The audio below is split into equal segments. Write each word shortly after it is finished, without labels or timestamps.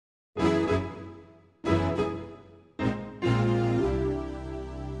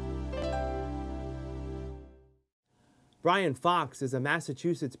Brian Fox is a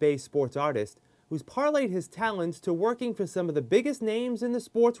Massachusetts-based sports artist who's parlayed his talents to working for some of the biggest names in the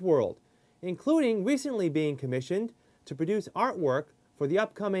sports world, including recently being commissioned to produce artwork for the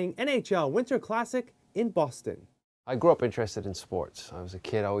upcoming NHL Winter Classic in Boston. I grew up interested in sports. I was a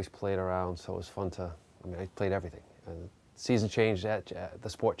kid, I always played around, so it was fun to, I played everything. And the season changed, the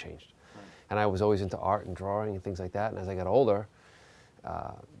sport changed. And I was always into art and drawing and things like that, and as I got older,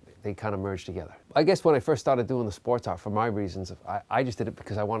 they kind of merged together. I guess when I first started doing the sports art, for my reasons, I just did it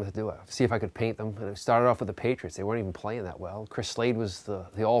because I wanted to do it, see if I could paint them. And it started off with the Patriots. They weren't even playing that well. Chris Slade was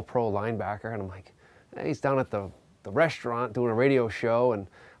the all-pro linebacker, and I'm like, hey, he's down at the restaurant doing a radio show, and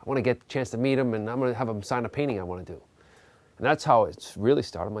I want to get a chance to meet him, and I'm going to have him sign a painting I want to do. And that's how it's really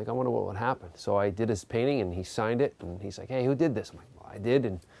started. I'm like, I wonder what would happen. So I did his painting, and he signed it, and he's like, hey, who did this? I'm like, well, I did,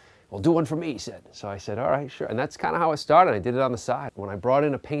 and well, do one for me, he said. So I said, all right, sure. And that's kind of how it started. I did it on the side. When I brought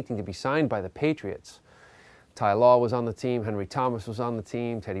in a painting to be signed by the Patriots, Ty Law was on the team, Henry Thomas was on the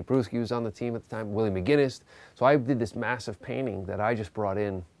team, Teddy Bruschi was on the team at the time, Willie McGinnis. So I did this massive painting that I just brought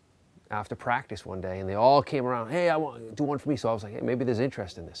in after practice one day, and they all came around, hey, I want to do one for me. So I was like, hey, maybe there's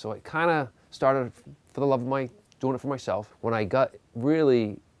interest in this. So it kind of started for the love of doing it for myself. When I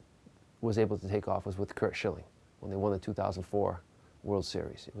really was able to take off was with Curt Schilling, when they won the 2004 World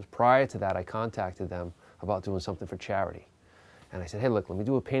Series. It was prior to that I contacted them about doing something for charity. And I said, hey, look, let me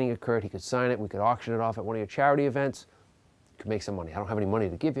do a painting of Curt. He could sign it. We could auction it off at one of your charity events. You could make some money. I don't have any money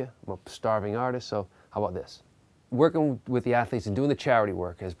to give you. I'm a starving artist, so how about this? Working with the athletes and doing the charity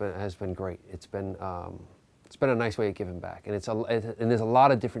work has been great. It's been a nice way of giving back. And, there's a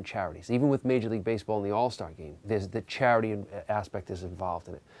lot of different charities. Even with Major League Baseball and the All-Star Game, there's the charity aspect is involved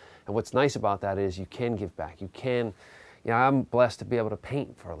in it. And what's nice about that is you can give back. You can, I'm blessed to be able to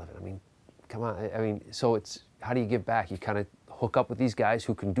paint for a living. I mean, come on. So it's, how do you give back? You kind of hook up with these guys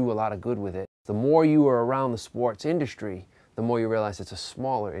who can do a lot of good with it. The more you are around the sports industry, the more you realize it's a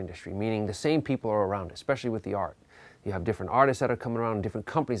smaller industry, meaning the same people are around it, especially with the art. You have different artists that are coming around and different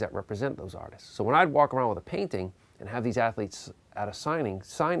companies that represent those artists. So when I'd walk around with a painting and have these athletes at a signing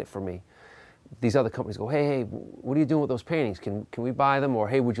sign it for me, these other companies go, hey, what are you doing with those paintings? Can we buy them? Or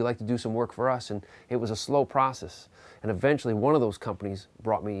hey, would you like to do some work for us? And it was a slow process. And eventually one of those companies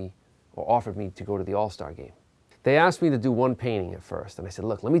brought me or offered me to go to the All-Star Game. They asked me to do one painting at first. And I said,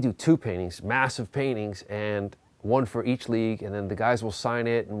 look, let me do two paintings, massive paintings, and one for each league. And then the guys will sign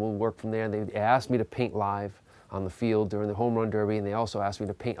it and we'll work from there. And they asked me to paint live on the field during the home run derby. And they also asked me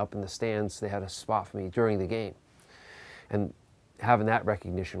to paint up in the stands. They had a spot for me during the game. And having that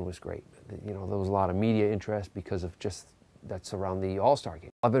recognition was great. There was a lot of media interest because of just that's around the All-Star Game.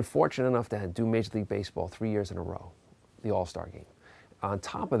 I've been fortunate enough to do Major League Baseball 3 years in a row, the All-Star Game. On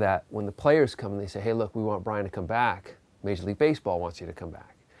top of that, when the players come and they say, hey, look, we want Brian to come back, Major League Baseball wants you to come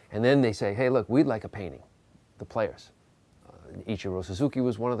back. And then they say, hey, look, we'd like a painting, the players. Ichiro Suzuki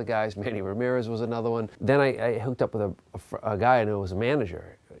was one of the guys, Manny Ramirez was another one. Then I hooked up with a guy I knew was a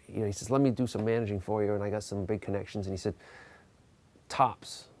manager. He says, let me do some managing for you, and I got some big connections. And he said,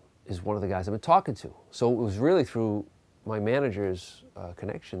 Topps is one of the guys I've been talking to. So it was really through my manager's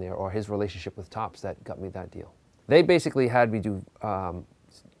connection there, or his relationship with Topps, that got me that deal. They basically had me do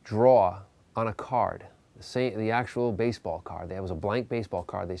draw on a card, the actual baseball card. There was a blank baseball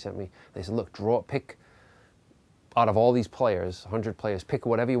card they sent me. They said, look, pick out of all these players, 100 players, pick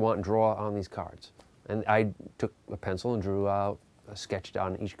whatever you want and draw on these cards. And I took a pencil and drew out a sketch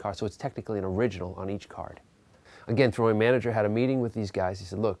on each card. So it's technically an original on each card. Again, through my manager, had a meeting with these guys. He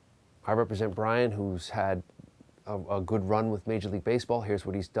said, look, I represent Brian, who's had a good run with Major League Baseball. Here's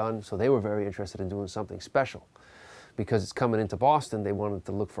what he's done. So they were very interested in doing something special. Because it's coming into Boston, they wanted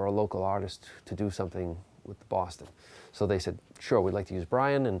to look for a local artist to do something with Boston. So they said, sure, we'd like to use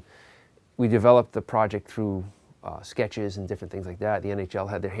Brian. And we developed the project through sketches and different things like that. The NHL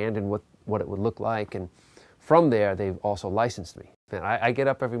had their hand in what it would look like. And from there, they've also licensed me. Man, I get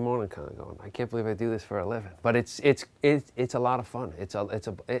up every morning kind of going, I can't believe I do this for a living. But it's a lot of fun. It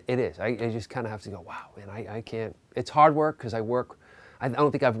is. I just kind of have to go, wow, man, I can't. It's hard work because I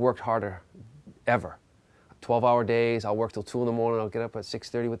don't think I've worked harder ever. 12-hour days, I'll work till 2 in the morning, I'll get up at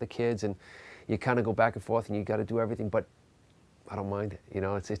 6:30 with the kids, and you kind of go back and forth and you got to do everything, but I don't mind it.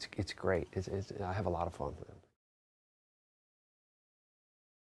 It's great. I have a lot of fun.